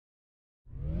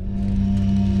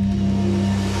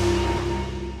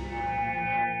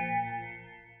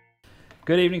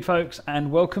Good evening, folks, and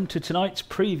welcome to tonight's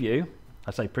preview.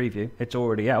 I say preview, it's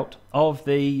already out, of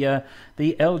the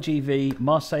LGV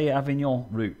Marseille Avignon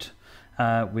route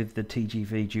with the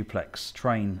TGV duplex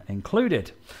train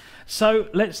included. So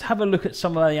let's have a look at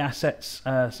some of the assets,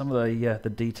 some of the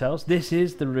details. This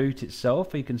is the route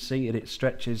itself. You can see it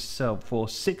stretches for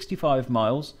 65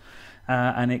 miles.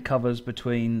 And it covers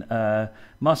between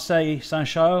Marseille,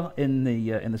 Saint-Charles in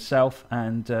the south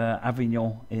and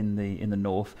Avignon in the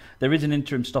north. There is an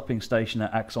interim stopping station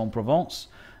at Aix-en-Provence,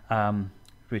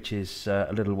 which is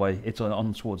a little way. It's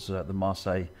on towards the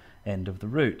Marseille end of the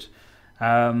route.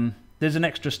 There's an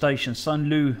extra station,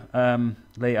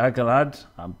 Saint-Leu-les-Agalades.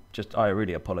 I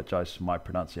really apologise for my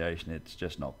pronunciation. It's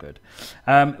just not good.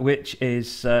 Which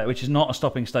is not a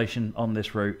stopping station on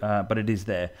this route, but it is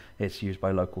there. It's used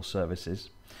by local services.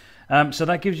 So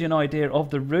that gives you an idea of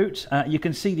the route. You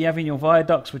can see the Avignon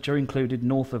viaducts, which are included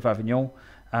north of Avignon.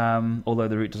 Although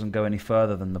the route doesn't go any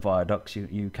further than the viaducts,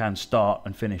 you can start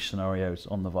and finish scenarios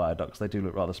on the viaducts. They do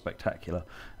look rather spectacular,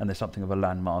 and there's something of a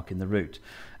landmark in the route.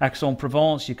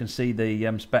 Aix-en-Provence, you can see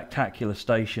the spectacular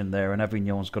station there, and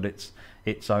Avignon's got its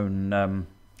own.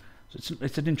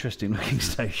 It's an interesting looking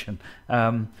station,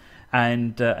 and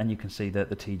you can see the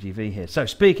TGV here. So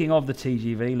speaking of the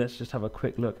TGV, let's just have a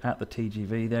quick look at the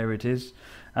TGV. There it is.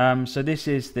 So this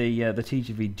is the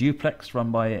TGV duplex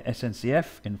run by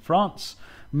SNCF in France.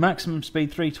 Maximum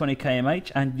speed 320 km/h,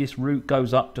 and this route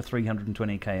goes up to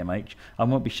 320 km/h. I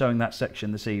won't be showing that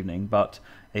section this evening, but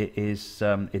it is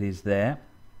there.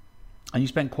 And you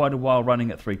spent quite a while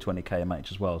running at 320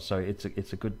 km/h as well, so it's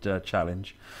a good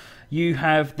challenge. You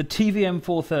have the TVM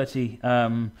 430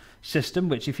 system,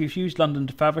 which if you've used London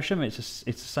to Faversham, it's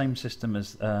the same system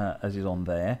as is on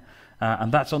there.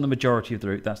 And that's on the majority of the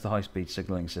route. That's the high-speed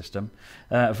signalling system.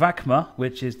 VACMA,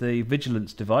 which is the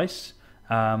vigilance device,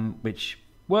 which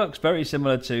works very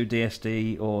similar to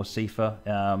DSD or CIFA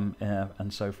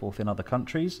and so forth in other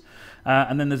countries.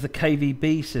 And then there's the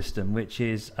KVB system, which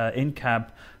is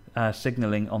in-cab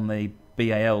signalling on the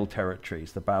BAL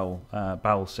territories, the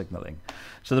BAL signalling.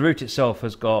 So the route itself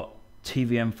has got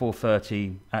TVM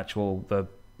 430, the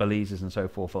balises and so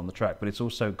forth on the track, but it's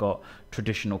also got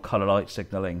traditional colour light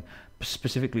signalling,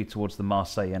 specifically towards the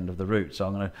Marseille end of the route.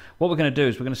 So what we're going to do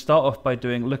is we're going to start off by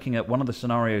looking at one of the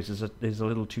scenarios. Is a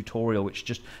little tutorial which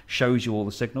just shows you all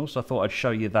the signals. So I thought I'd show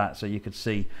you that so you could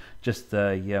see just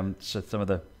some of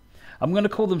the. I'm going to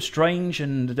call them strange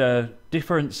and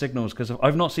different signals because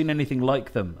I've not seen anything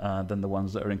like them than the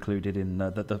ones that are included in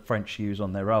that the French use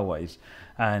on their railways,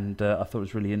 and I thought it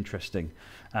was really interesting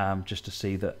just to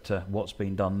see that what's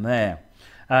been done there.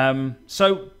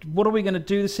 So what are we going to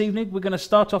do this evening? We're going to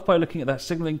start off by looking at that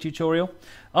signalling tutorial.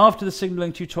 After the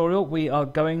signalling tutorial, we are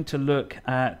going to look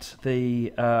at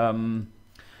the. I'm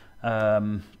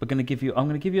going to give you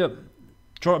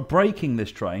braking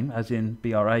this train, as in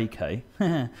BRAK,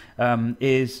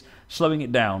 is slowing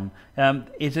it down.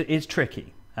 It's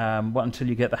tricky. Until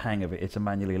you get the hang of it. It's a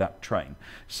manually lapped train.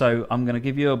 So I'm going to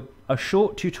give you a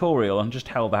short tutorial on just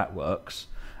how that works,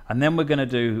 and then we're going to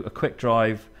do a quick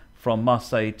drive from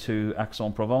Marseille to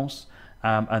Aix-en-Provence,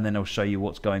 and then I'll show you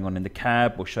what's going on in the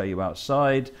cab. We'll show you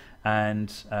outside,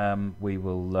 and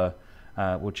we'll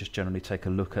just generally take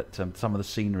a look at some of the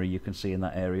scenery you can see in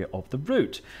that area of the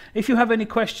route. If you have any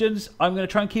questions, I'm going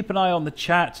to try and keep an eye on the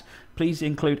chat. Please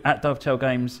include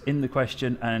 @DovetailGames in the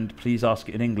question, and please ask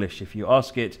it in English. If you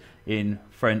ask it in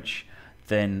French,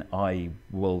 then I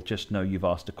will just know you've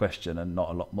asked a question and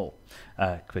not a lot more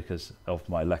because of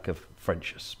my lack of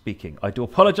French speaking. I do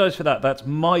apologise for that. That's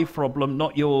my problem,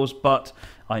 not yours, but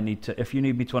I need to. If you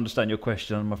need me to understand your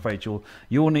question, I'm afraid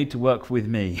you'll need to work with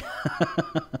me.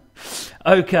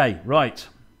 Okay, right.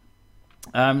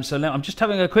 So now I'm just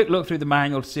having a quick look through the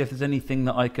manual to see if there's anything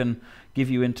that I can give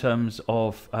you in terms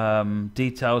of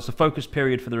details. The focus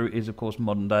period for the route is, of course,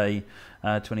 modern day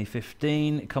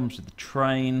 2015. It comes with the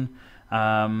train.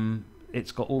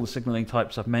 It's got all the signalling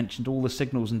types I've mentioned. All the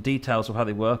signals and details of how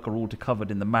they work are all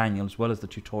covered in the manual, as well as the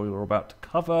tutorial we're about to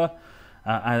cover.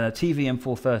 And TVM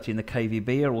 430 and the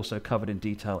KVB are also covered in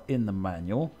detail in the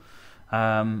manual.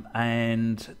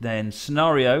 And then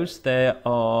scenarios, there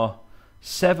are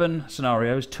 7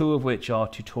 scenarios, 2 of which are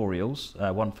tutorials,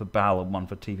 one for BAL and one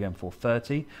for TVM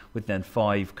 430, with then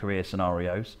 5 career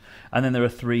scenarios. And then there are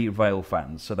 3 rail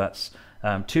fans, so that's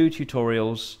 2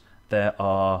 tutorials, there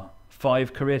are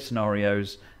 5 career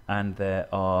scenarios, and there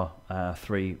are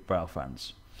 3 rail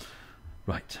fans.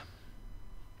 Right,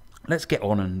 let's get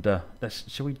on and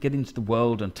shall we get into the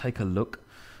world and take a look?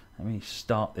 Let me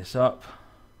start this up.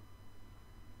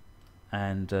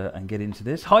 and get into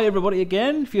this. Hi everybody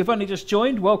again. If you've only just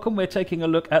joined, welcome. We're taking a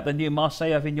look at the new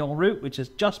Marseille Avignon route, which has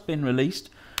just been released,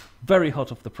 very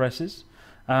hot off the presses,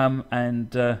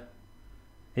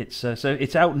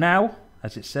 it's out now,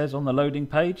 as it says on the loading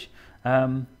page.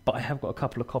 But I have got a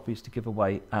couple of copies to give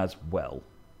away as well,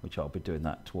 which I'll be doing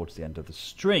that towards the end of the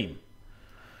stream.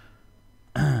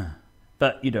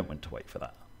 But you don't want to wait for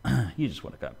that. You just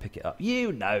want to go and pick it up.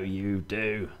 You know you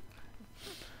do.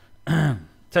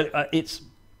 So it's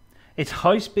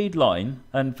high-speed line,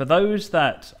 and for those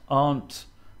that aren't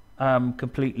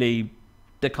completely,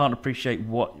 they can't appreciate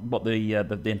what the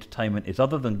entertainment is,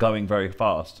 other than going very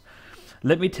fast.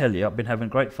 Let me tell you, I've been having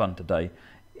great fun today.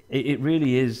 It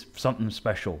really is something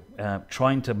special,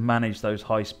 trying to manage those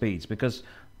high speeds, because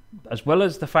as well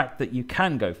as the fact that you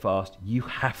can go fast, you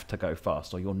have to go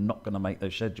fast or you're not going to make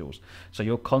those schedules. So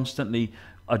you're constantly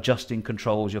adjusting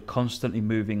controls, you're constantly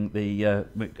moving the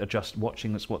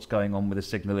watching what's going on with the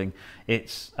signalling.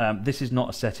 It's this is not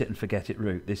a set it and forget it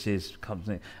route. This is,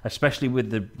 especially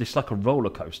with this, like a roller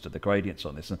coaster, the gradients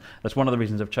on this, and that's one of the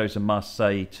reasons I've chosen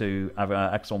Marseille to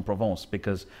Aix-en-Provence,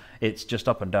 because it's just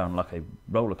up and down like a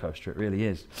roller coaster. It really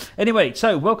is. Anyway,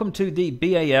 so welcome to the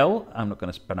BAL, I'm not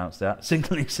going to pronounce that,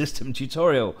 signaling system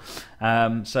tutorial.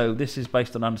 So this is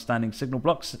based on understanding signal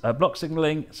blocks, block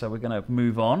signaling. So we're going to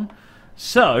move on.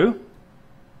 So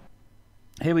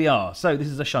here we are. So this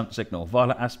is a shunt signal.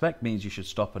 Violet aspect means you should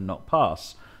stop and not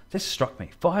pass. This struck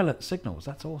me. Violet signals,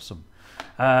 that's awesome.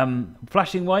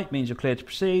 Flashing white means you're clear to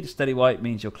proceed. Steady white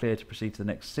means you're clear to proceed to the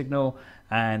next signal.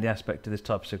 And the aspect of this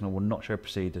type of signal will not show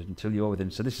proceed until you're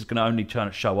within. So this is going to only try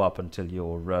to show up until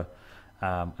you're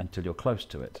close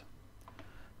to it.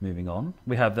 Moving on,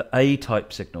 we have the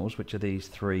A-type signals, which are these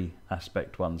three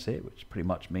aspect ones here, which pretty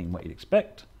much mean what you'd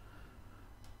expect.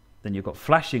 Then you've got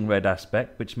flashing red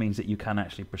aspect, which means that you can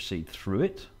actually proceed through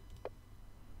it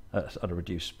at a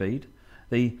reduced speed.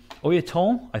 The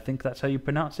oyeton, I think that's how you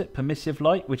pronounce it, permissive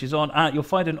light, which is on, you'll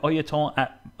find an oyeton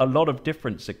at a lot of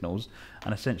different signals,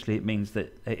 and essentially it means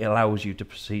that it allows you to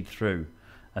proceed through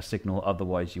a signal,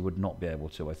 otherwise you would not be able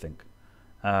to, I think.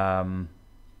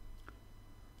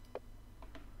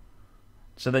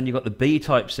 So then you've got the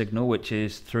B-type signal, which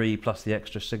is 3 plus the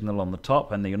extra signal on the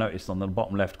top, and you'll notice on the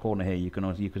bottom left corner here you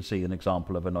can see an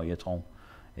example of an oyeton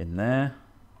in there.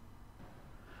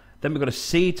 Then we've got a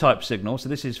C-type signal, so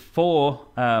this is 4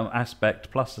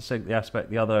 aspect plus the aspect,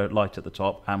 the other light at the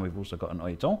top, and we've also got an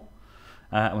oyeton,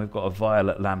 and we've got a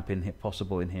violet lamp in here,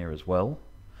 possible in here as well.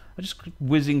 I'm just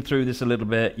whizzing through this a little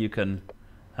bit. You can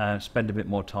spend a bit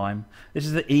more time. This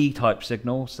is the E-type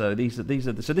signal. So this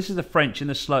is the French in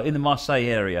the Marseille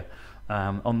area.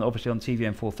 Obviously on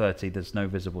TVM 430, there's no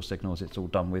visible signals. It's all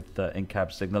done with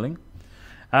in-cab signalling.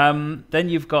 Then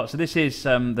you've got, so this is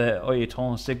the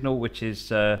oyeton signal, which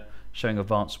is showing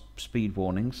advanced speed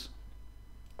warnings.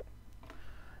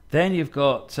 Then you've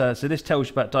got, so this tells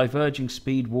you about diverging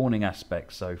speed warning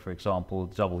aspects. So for example,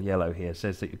 double yellow here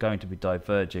says that you're going to be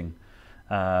diverging.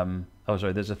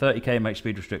 There's a 30 km/h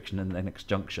speed restriction in the next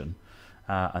junction,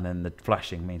 and then the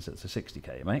flashing means it's a 60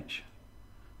 km/h.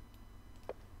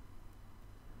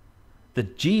 The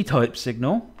G-type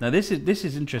signal. Now this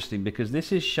is interesting, because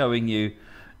this is showing you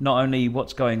not only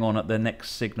what's going on at the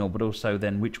next signal, but also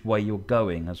then which way you're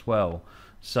going as well.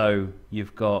 So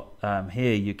you've got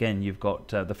here you've got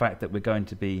the fact that we're going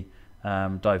to be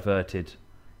diverted,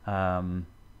 and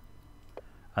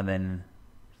then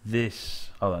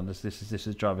this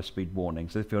is driver speed warning.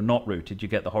 So if you're not routed, you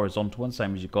get the horizontal one,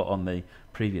 same as you got on the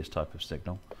previous type of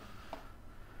signal.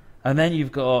 And then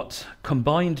you've got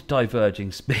combined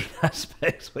diverging speed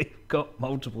aspects, where you've got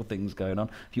multiple things going on.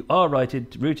 If you are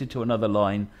routed to another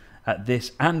line at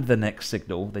this and the next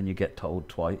signal, then you get told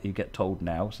twice. You get told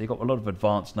now, so you've got a lot of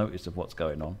advanced notice of what's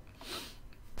going on.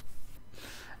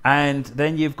 And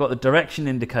then you've got the direction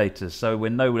indicators. So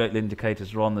when no route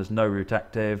indicators are on, there's no route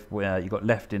active. Where you've got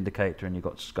left indicator and you've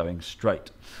got going straight.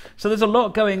 So there's a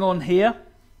lot going on here.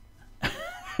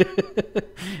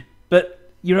 But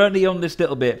you're only on this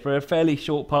little bit for a fairly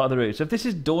short part of the route. So if this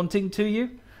is daunting to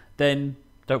you, then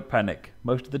don't panic.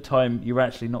 Most of the time, you're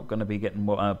actually not going to be getting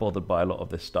bothered by a lot of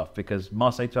this stuff, because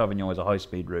Marseille to Avignon is a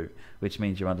high-speed route, which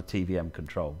means you're under TVM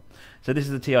control. So this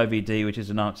is the TIVD, which is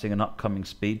announcing an upcoming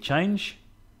speed change.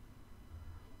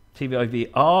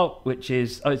 TVIVR, which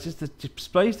is, it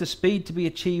displays the speed to be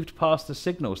achieved past the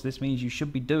signals. This means you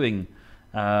should be doing,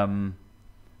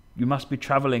 you must be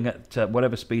travelling at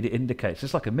whatever speed it indicates.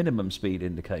 It's like a minimum speed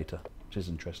indicator, which is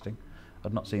interesting.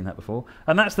 I've not seen that before.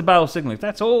 And that's the barrel signalling.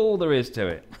 That's all there is to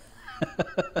it.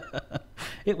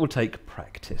 It will take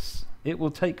practice. It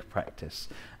will take practice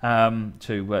to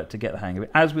get the hang of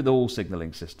it, as with all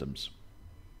signalling systems.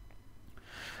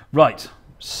 Right.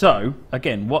 So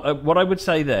again, what I would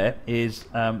say there is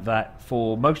that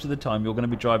for most of the time you're going to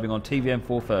be driving on TVM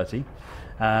 430,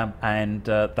 and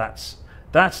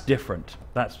that's different.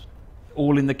 That's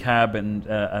all in the cab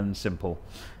and simple.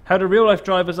 How do real life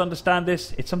drivers understand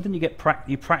this? It's something you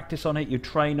you practice on it, you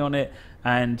train on it,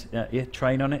 and you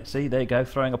train on it. See, there you go,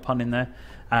 throwing a pun in there,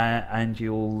 and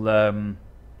you'll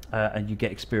and you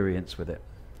get experience with it.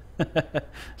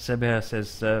 Sebia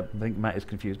says, I think Matt is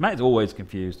confused. Matt is always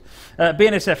confused.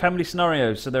 BNSF, how many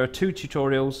scenarios? So there are 2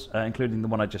 tutorials, including the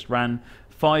one I just ran,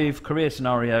 5 career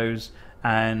scenarios,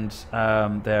 and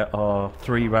there are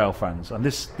 3 rail fans. And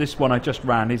this one I just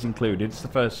ran is included. It's the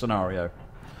first scenario.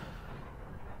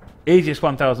 Easiest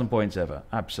 1,000 points ever,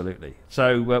 absolutely.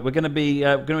 So we're going to be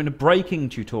going to braking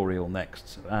tutorial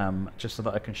next, just so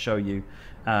that I can show you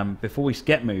before we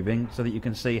get moving, so that you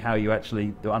can see how you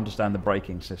actually understand the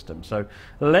braking system. So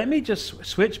let me just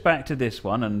switch back to this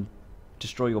one and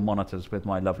destroy your monitors with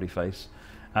my lovely face,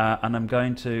 and I'm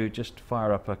going to just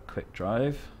fire up a quick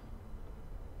drive.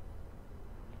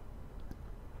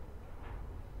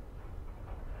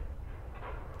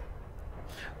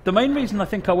 The main reason I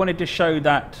think I wanted to show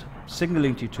that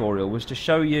signalling tutorial was to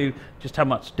show you just how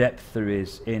much depth there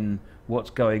is in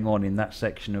what's going on in that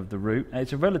section of the route.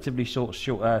 It's a relatively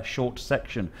short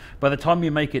section. By the time you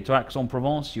make it to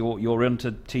Aix-en-Provence, you're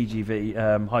into TGV,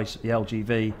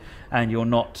 LGV, and you're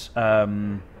not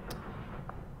and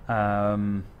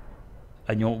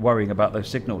you're not worrying about those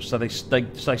signals. So they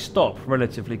stop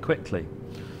relatively quickly.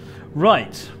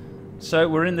 Right. So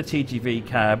we're in the TGV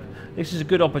cab. This is a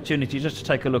good opportunity just to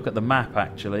take a look at the map,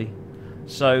 actually.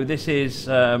 So this is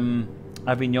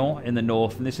Avignon in the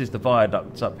north, and this is the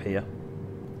viaducts up here.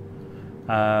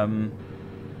 So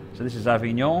this is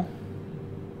Avignon,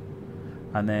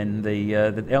 and then the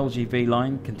LGV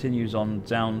line continues on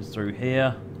down through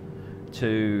here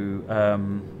to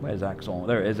where's Aix-en?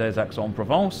 There it is. There's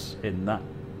Aix-en-Provence in that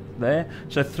there.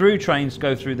 So through trains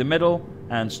go through the middle,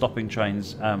 and stopping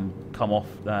trains come off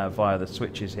via the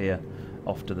switches here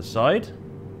off to the side.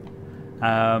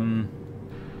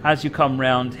 As you come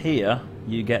round here,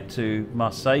 you get to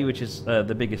Marseille, which is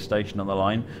the biggest station on the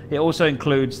line. It also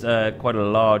includes quite a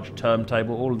large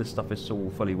turntable. All of this stuff is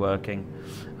all fully working.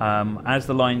 As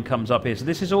the line comes up here, so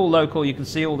this is all local. You can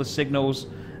see all the signals,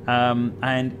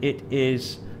 and it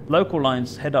is local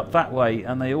lines head up that way,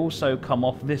 and they also come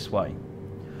off this way.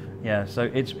 Yeah, so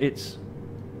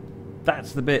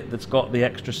that's the bit that's got the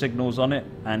extra signals on it,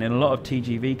 and in a lot of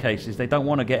TGV cases they don't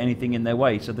want to get anything in their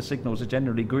way, so the signals are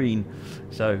generally green.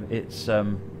 So it's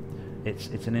an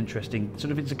interesting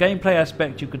sort of, it's a gameplay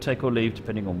aspect you could take or leave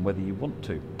depending on whether you want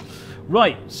to.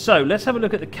 Right, so let's have a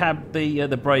look at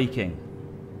the braking.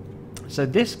 So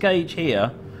this gauge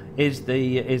here is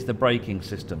the braking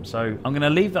system. So I'm going to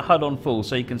leave the HUD on full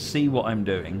so you can see what I'm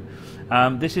doing.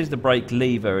 This is the brake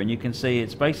lever, and you can see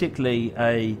it's basically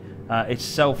it's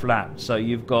self-lapped. So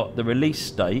you've got the release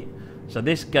state. So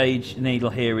this gauge needle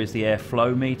here is the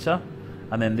airflow meter,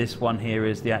 and then this one here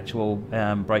is the actual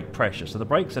brake pressure. So the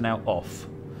brakes are now off.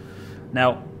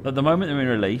 Now at the moment they're in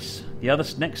release.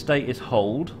 The next state is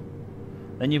hold.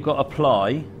 Then you've got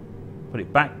apply, put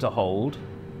it back to hold,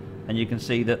 and you can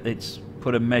see that it's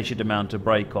put a measured amount of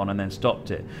brake on and then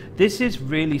stopped it. This is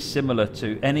really similar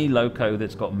to any loco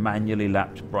that's got manually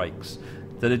lapped brakes.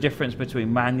 So the difference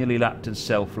between manually lapped and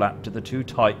self-lapped are the 2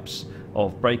 types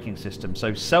of braking systems.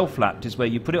 So self-lapped is where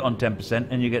you put it on 10%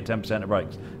 and you get 10% of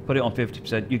brakes. Put it on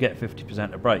 50%, you get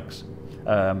 50% of brakes.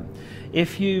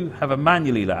 If you have a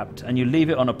manually lapped and you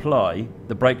leave it on apply,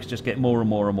 the brakes just get more and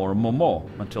more and more and more and more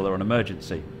until they're on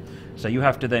emergency. So you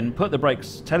have to then put the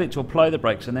brakes, tell it to apply the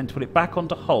brakes, and then to put it back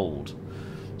onto hold.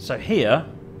 So here,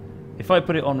 if I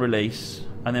put it on release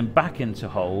and then back into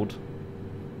hold,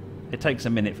 it takes a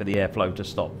minute for the airflow to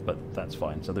stop, but that's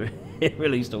fine. So it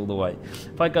released all the way.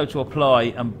 If I go to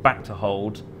apply and back to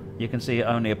hold, you can see it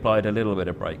only applied a little bit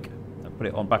of brake. I put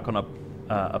it on back on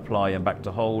apply and back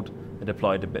to hold, it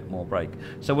applied a bit more brake.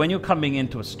 So when you're coming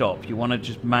into a stop, you want to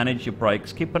just manage your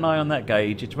brakes. Keep an eye on that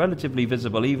gauge. It's relatively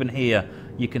visible. Even here,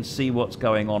 you can see what's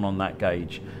going on that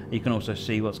gauge. You can also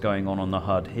see what's going on the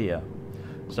HUD here.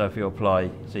 So if you apply,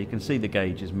 so you can see the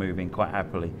gauge is moving quite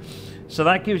happily. So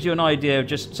that gives you an idea of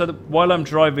just, so that while I'm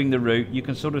driving the route, you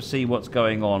can sort of see what's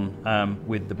going on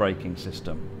with the braking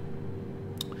system.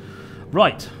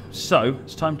 Right, so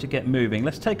it's time to get moving.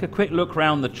 Let's take a quick look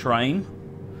around the train.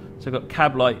 So we've got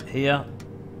cab light here.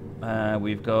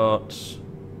 We've got,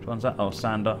 which one's that? Oh,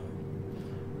 Sander.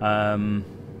 There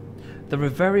are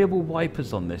variable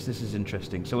wipers on this. This is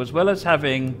interesting. So as well as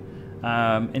having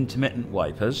intermittent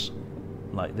wipers,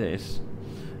 like this,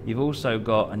 you've also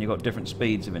got, and you've got different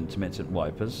speeds of intermittent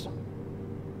wipers.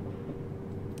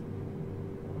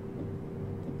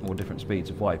 or different speeds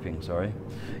of wiping, sorry.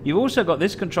 You've also got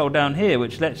this control down here,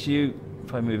 which lets you,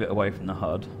 if I move it away from the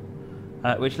HUD,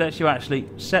 which lets you actually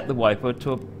set the wiper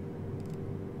to a...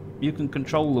 You can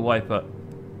control the wiper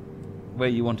where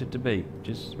you want it to be, which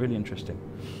is really interesting.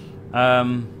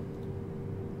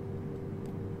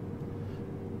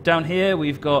 Down here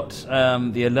we've got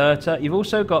the alerter. You've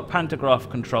also got pantograph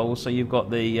controls, so you've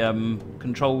got the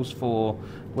controls for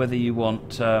whether you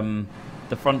want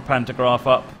the front pantograph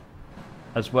up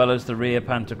as well as the rear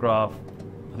pantograph.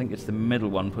 I think it's the middle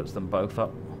one puts them both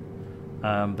up.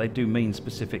 They do mean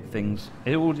specific things.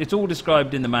 It's all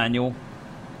described in the manual,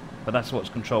 but that's what's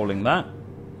controlling that.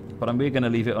 But we're going to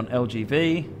leave it on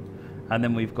LGV, and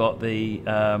then we've got the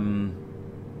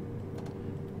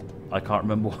I can't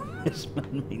remember what this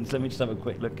means. Let me just have a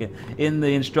quick look here. In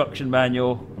the instruction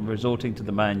manual, I'm resorting to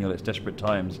the manual, it's desperate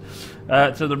times.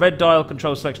 So the red dial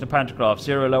controls selection of pantographs,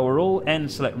 0 lower all, N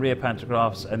select rear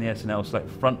pantographs, and the SNL select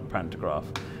front pantograph.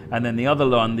 And then the other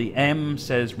one, the M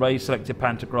says raise selected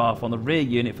pantograph on the rear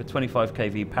unit for 25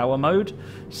 kV power mode.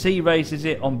 C raises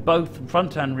it on both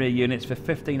front and rear units for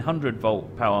 1500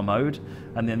 volt power mode.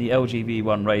 And then the LGV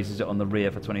one raises it on the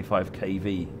rear for 25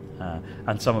 kV.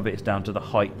 And some of it is down to the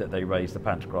height that they raise the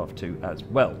pantograph to as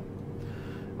well.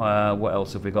 What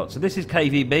else have we got? So this is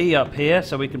KVB up here,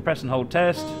 so we can press and hold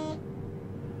test.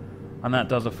 And that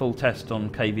does a full test on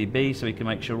KVB, so we can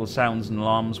make sure all sounds and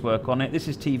alarms work on it. This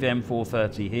is TVM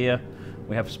 430 here.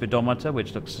 We have a speedometer,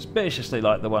 which looks suspiciously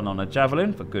like the one on a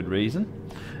Javelin, for good reason.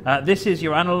 This is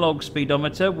your analog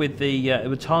speedometer with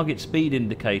the target speed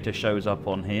indicator shows up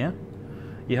on here.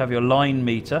 You have your line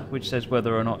meter, which says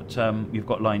whether or not you've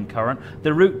got line current.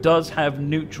 The route does have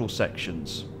neutral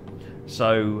sections,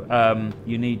 so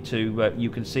you need to you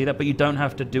can see that, but you don't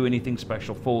have to do anything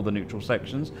special for the neutral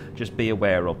sections. Just be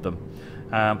aware of them.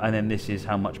 And then this is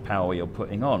how much power you're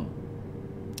putting on.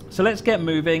 So let's get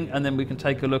moving, and then we can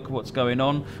take a look at what's going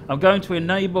on. I'm going to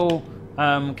enable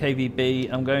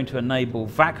KVB. I'm going to enable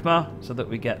VACMA so that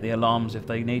we get the alarms if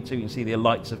they need to. You can see the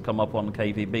lights have come up on the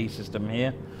KVB system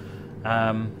here.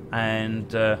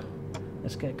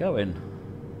 Let's get going.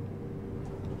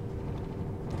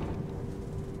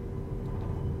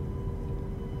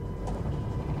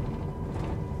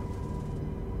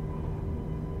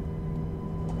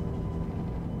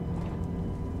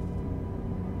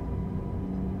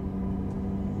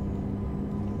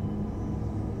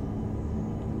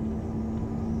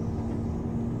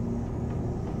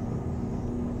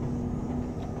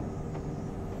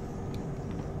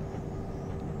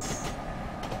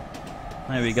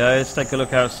 There we go, let's take a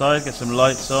look outside, get some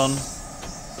lights on.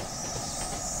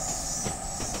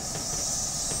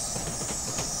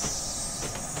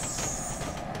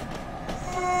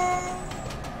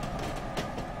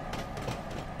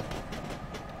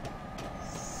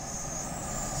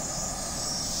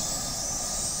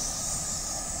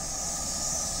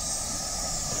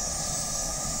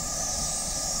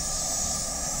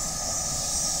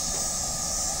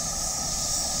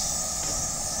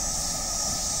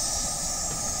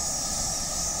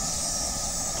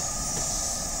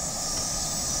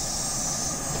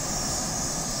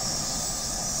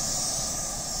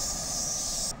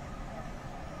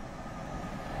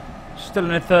 Still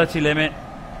in a 30 limit.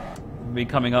 We'll be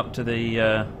coming up to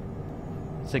the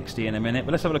 60 in a minute.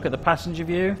 But let's have a look at the passenger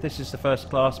view. This is the first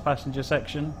class passenger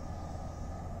section.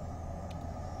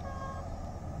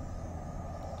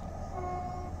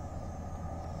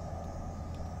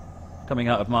 Coming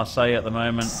out of Marseille at the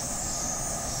moment.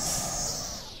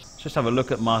 Just have a look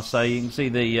at Marseille. You can see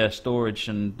the storage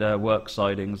and work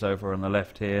sidings over on the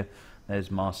left here.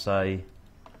 There's Marseille.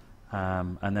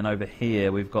 And then over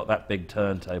here we've got that big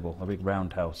turntable, a big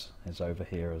roundhouse is over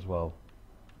here as well.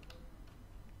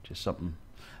 Just something.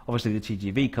 Obviously the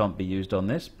TGV can't be used on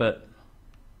this, but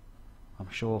I'm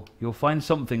sure you'll find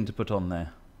something to put on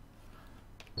there.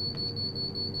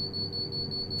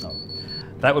 Oh,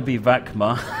 that would be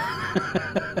VACMA.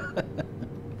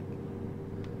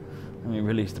 Let me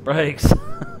release the brakes.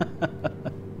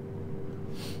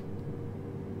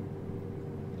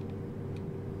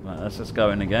 Right, that's just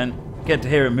going again. Get to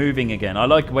hear it moving again. I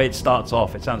like the way it starts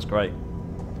off. It sounds great.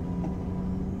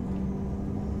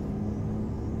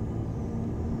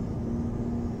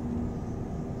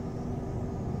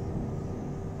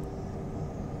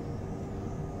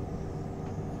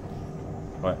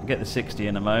 Right, we'll get the 60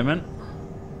 in a moment.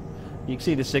 You can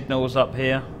see the signals up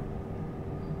here.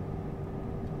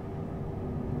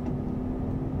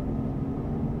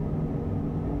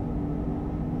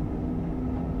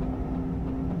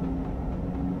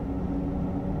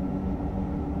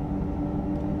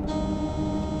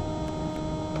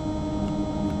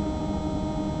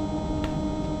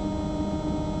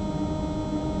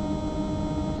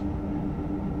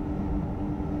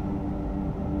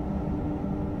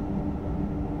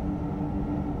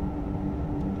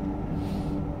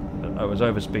 was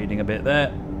overspeeding a bit there,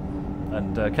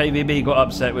 and KVB got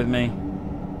upset with me.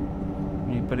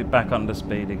 You put it back under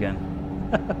speed again.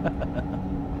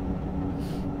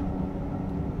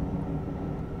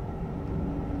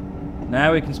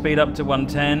 Now we can speed up to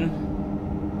 110.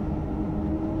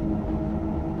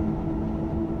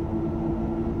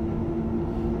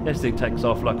 This thing takes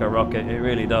off like a rocket, it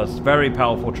really does. Very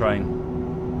powerful train.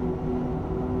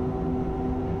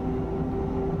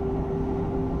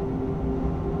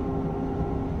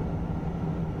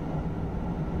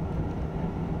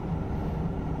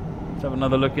 Let's have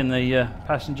another look in the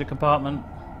passenger compartment.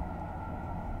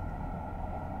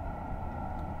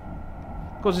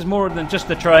 Of course, it's more than just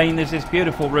a train. There's this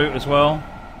beautiful route as well.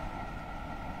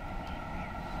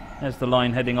 There's the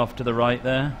line heading off to the right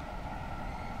there.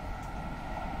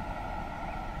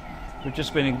 We've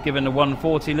just been given a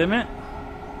 140 limit.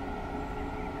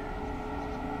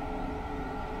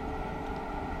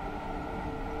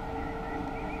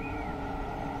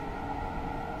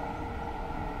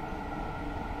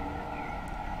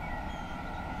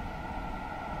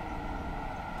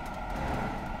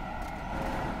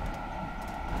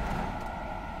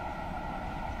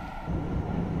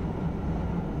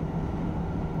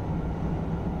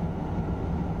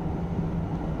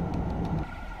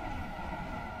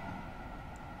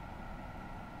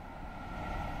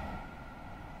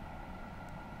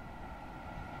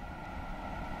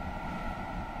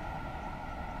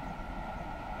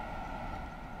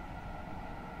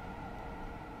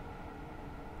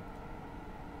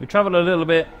 We travel a little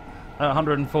bit at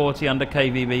 140 under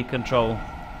KVB control,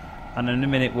 and in a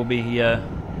minute we'll be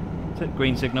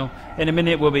green signal. In a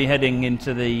minute we'll be heading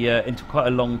into the into quite a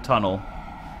long tunnel,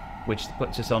 which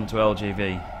puts us onto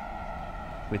LGV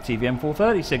with TVM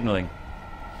 430 signalling.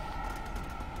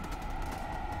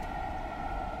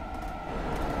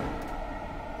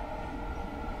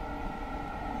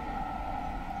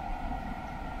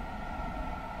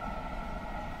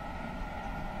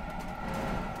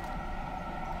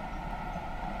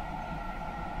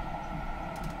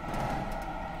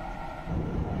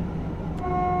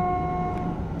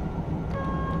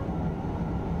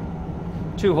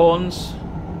 Two horns.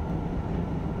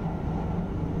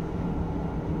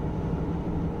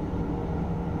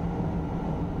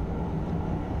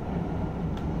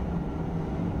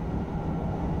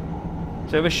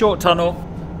 So we have a short tunnel,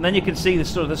 and then you can see the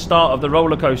sort of the start of the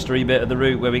roller coastery bit of the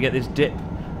route where we get this dip,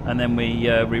 and then we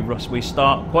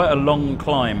start quite a long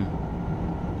climb.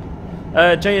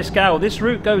 JS this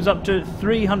route goes up to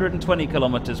 320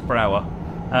 kilometers per hour,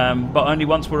 but only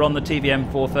once we're on the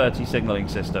TVM 430 signalling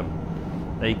system.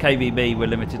 The KVB were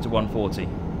limited to 140,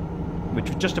 which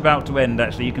was just about to end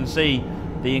actually. You can see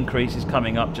the increase is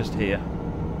coming up just here.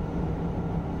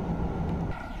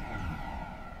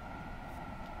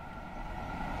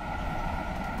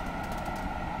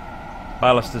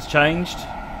 Ballast has changed.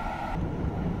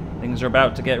 Things are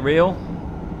about to get real.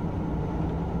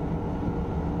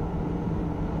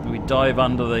 We dive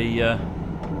under the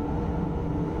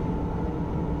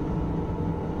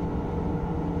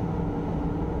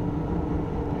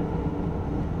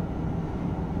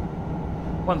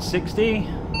 160.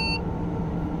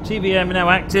 TVM now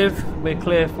active. We're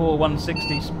clear for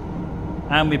 160s,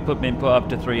 and we've been put up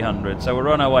to 300. So we're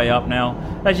on our way up now.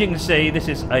 As you can see, this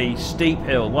is a steep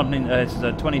hill. This is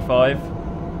a 25,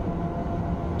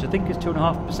 which I think is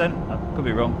 2.5%. I could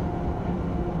be wrong.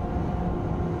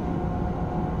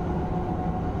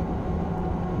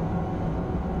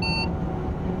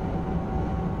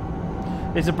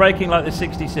 Is it braking like the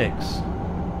 66?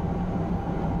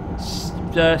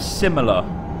 Similar.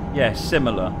 Yes,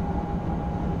 similar.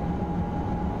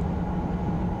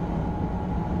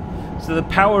 So the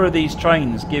power of these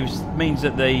trains means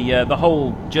that the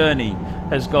whole journey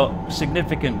has got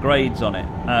significant grades on it.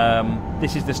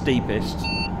 This is the steepest,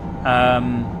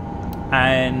 and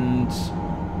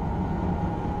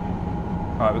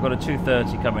right, we've got a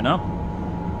 230 coming up.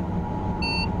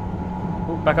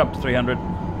 Ooh, back up to 300.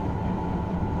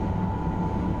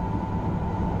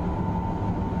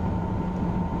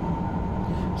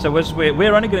 So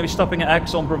we're only going to be stopping at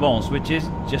Aix-en-Provence, which is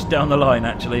just down the line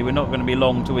actually. We're not going to be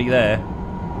long till we're there.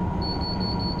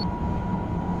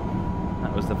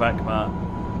 That was the back part.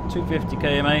 250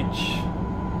 km/h.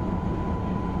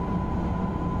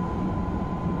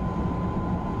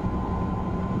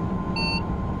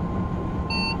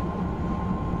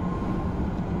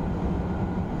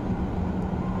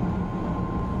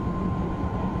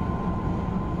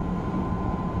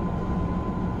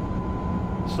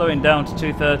 Slowing down to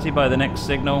 230 by the next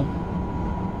signal.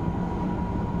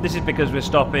 This is because we're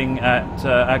stopping at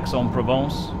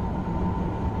Aix-en-Provence.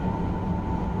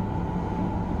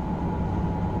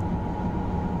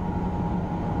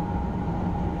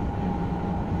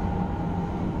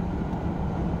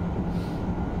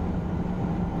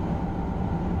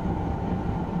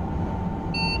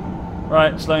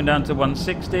 Right, slowing down to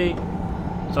 160.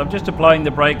 So I'm just applying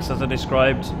the brakes as I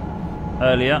described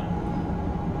earlier.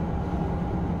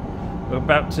 We're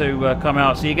about to come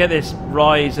out, so you get this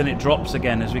rise and it drops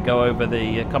again as we go over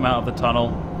the come out of the tunnel,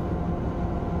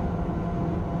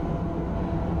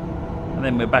 and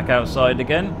then we're back outside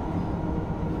again.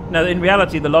 Now, in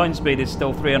reality, the line speed is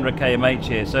still 300 km/h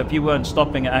here, so if you weren't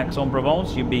stopping at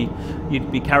Aix-en-Provence, you'd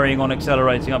be carrying on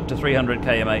accelerating up to 300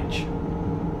 km/h.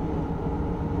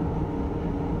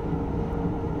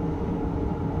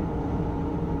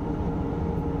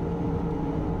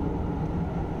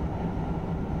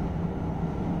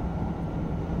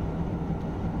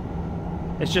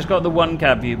 It's just got the one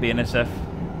cab view, BNSF.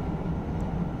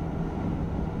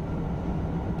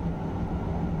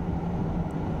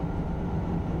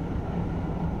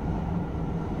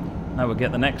 Now we'll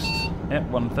get the next, yep,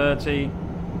 130.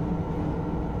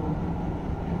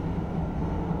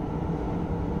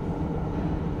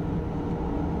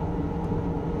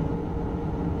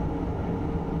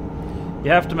 You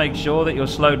have to make sure that you're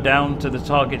slowed down to the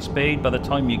target speed by the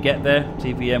time you get there.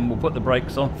 TVM will put the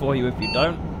brakes on for you if you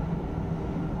don't.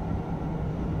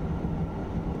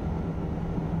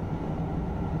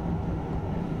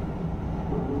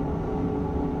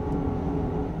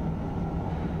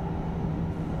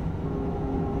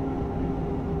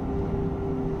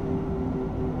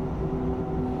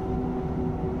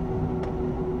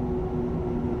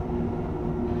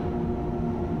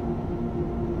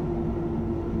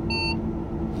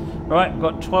 Right, we've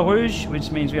got Trois Rouges,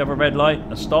 which means we have a red light,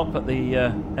 a stop at the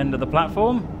end of the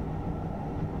platform.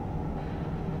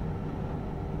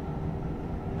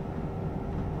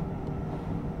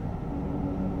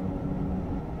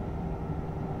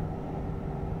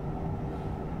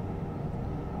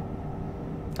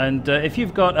 And if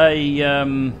you've got a...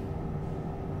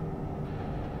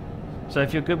 so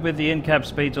if you're good with the in-cab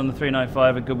speeds on the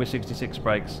 395 and good with 66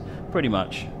 brakes, pretty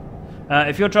much.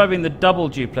 If you're driving the double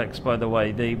duplex, by the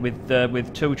way,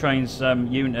 with two trains,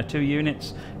 2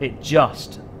 units, it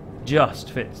just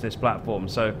fits this platform.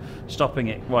 So stopping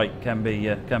it right can be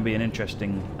an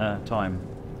interesting time.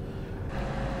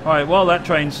 All right, while that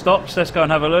train stops, let's go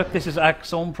and have a look. This is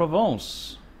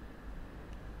Aix-en-Provence.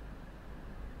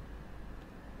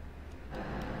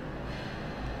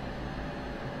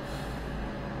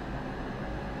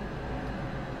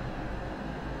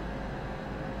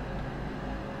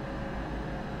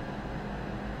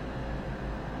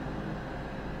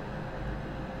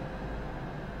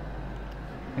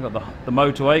 You've got the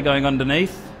motorway going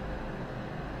underneath.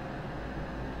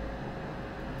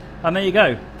 And there you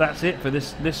go. That's it for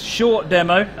this short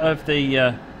demo of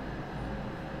the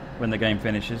when the game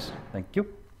finishes. Thank you.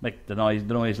 Make the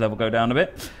noise level go down a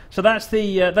bit. So that's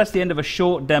the end of a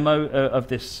short demo of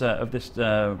this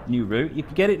new route. You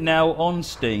can get it now on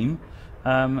Steam,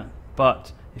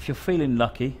 but if you're feeling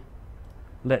lucky,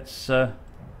 let's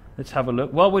have a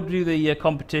look. While we do the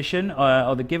competition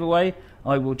or the giveaway,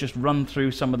 I will just run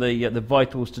through some of the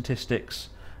vital statistics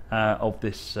of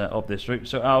this route.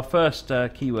 So our first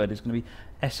keyword is going to be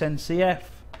SNCF.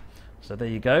 So there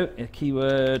you go. A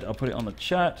keyword. I'll put it on the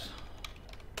chat.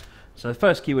 So the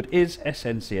first keyword is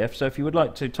SNCF. So if you would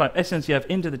like to type SNCF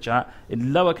into the chat in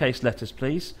lowercase letters,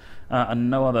 please,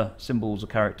 and no other symbols or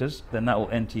characters, then that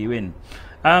will enter you in.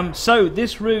 So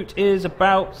this route is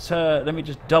about. Let me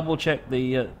just double check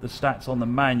the stats on the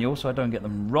manual so I don't get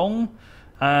them wrong.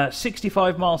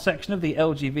 65-mile section of the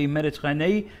LGV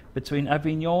Méditerranée between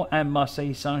Avignon and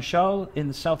Marseille Saint-Charles in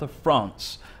the south of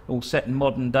France, all set in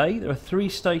modern day. There are 3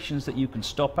 stations that you can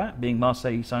stop at, being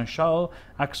Marseille Saint-Charles,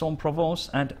 Aix-en-Provence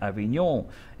and Avignon.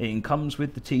 It comes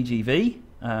with the TGV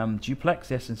duplex,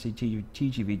 the SNC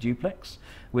TGV duplex,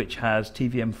 which has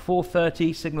TVM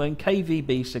 430 signalling,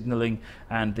 KVB signalling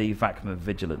and the VACMA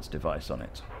vigilance device on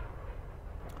it.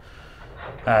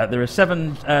 There are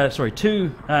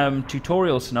 2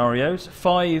 tutorial scenarios,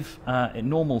 5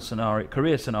 normal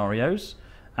career scenarios,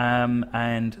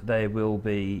 and there will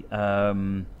be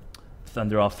and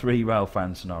there are 3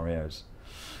 railfan scenarios.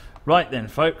 Right then,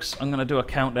 folks, I'm going to do a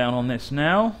countdown on this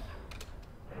now.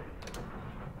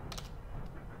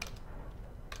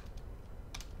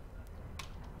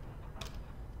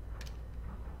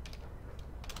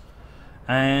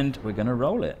 And we're going to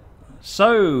roll it.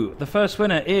 So, the first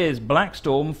winner is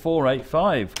Blackstorm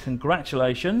 485.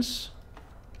 Congratulations.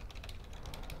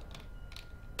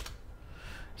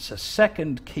 So,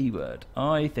 second keyword.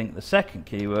 I think the second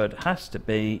keyword has to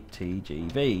be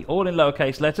TGV. All in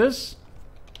lowercase letters.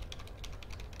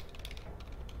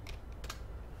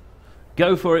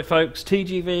 Go for it, folks.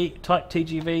 TGV, type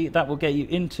TGV. That will get you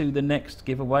into the next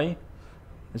giveaway.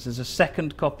 This is a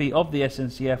second copy of the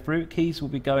SNCF route. Keys will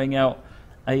be going out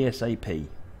ASAP.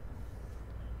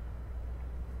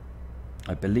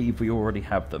 I believe we already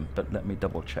have them, but let me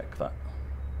double check that.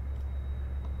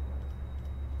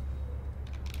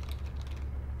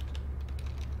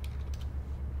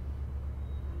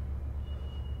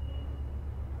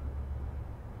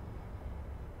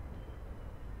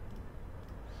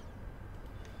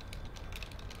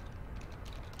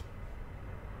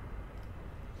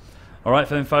 All right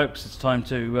then, folks, it's time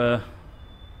to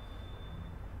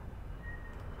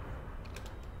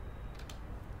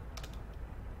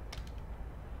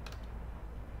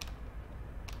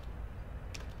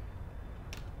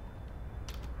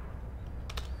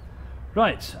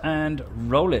right, and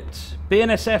roll it.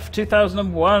 BNSF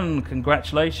 2001,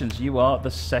 congratulations, you are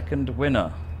the second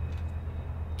winner.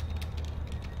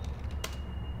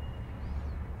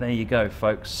 There you go,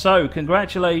 folks. So,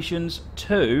 congratulations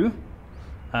to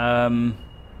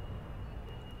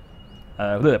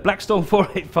Blackstorm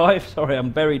 485, sorry, I'm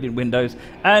buried in Windows,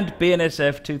 and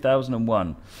BNSF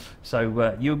 2001.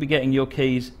 So you'll be getting your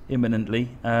keys imminently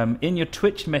in your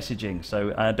Twitch messaging.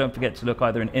 So don't forget to look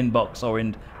either in inbox or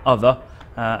in other.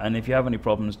 And if you have any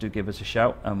problems, do give us a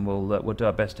shout, and we'll do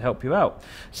our best to help you out.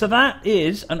 So that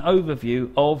is an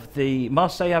overview of the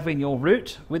Marseille Avignon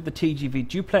route with the TGV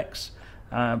duplex.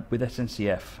 With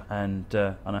SNCF, and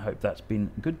I hope that's been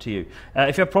good to you.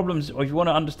 If you have problems, or if you want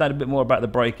to understand a bit more about the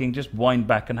braking, just wind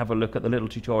back and have a look at the little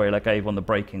tutorial I gave on the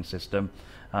braking system.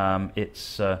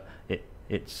 It's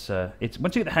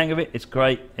once you get the hang of it, it's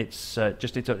great. It's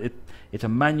a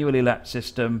manually lapped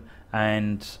system,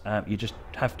 and you just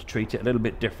have to treat it a little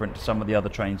bit different to some of the other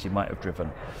trains you might have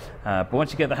driven. But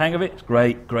once you get the hang of it, it's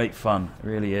great fun. It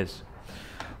really is.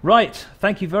 Right,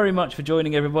 thank you very much for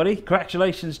joining, everybody.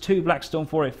 Congratulations to Blackstorm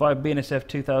 485 BNSF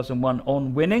 2001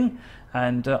 on winning,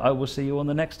 and I will see you on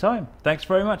the next time. Thanks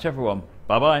very much, everyone.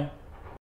 Bye-bye.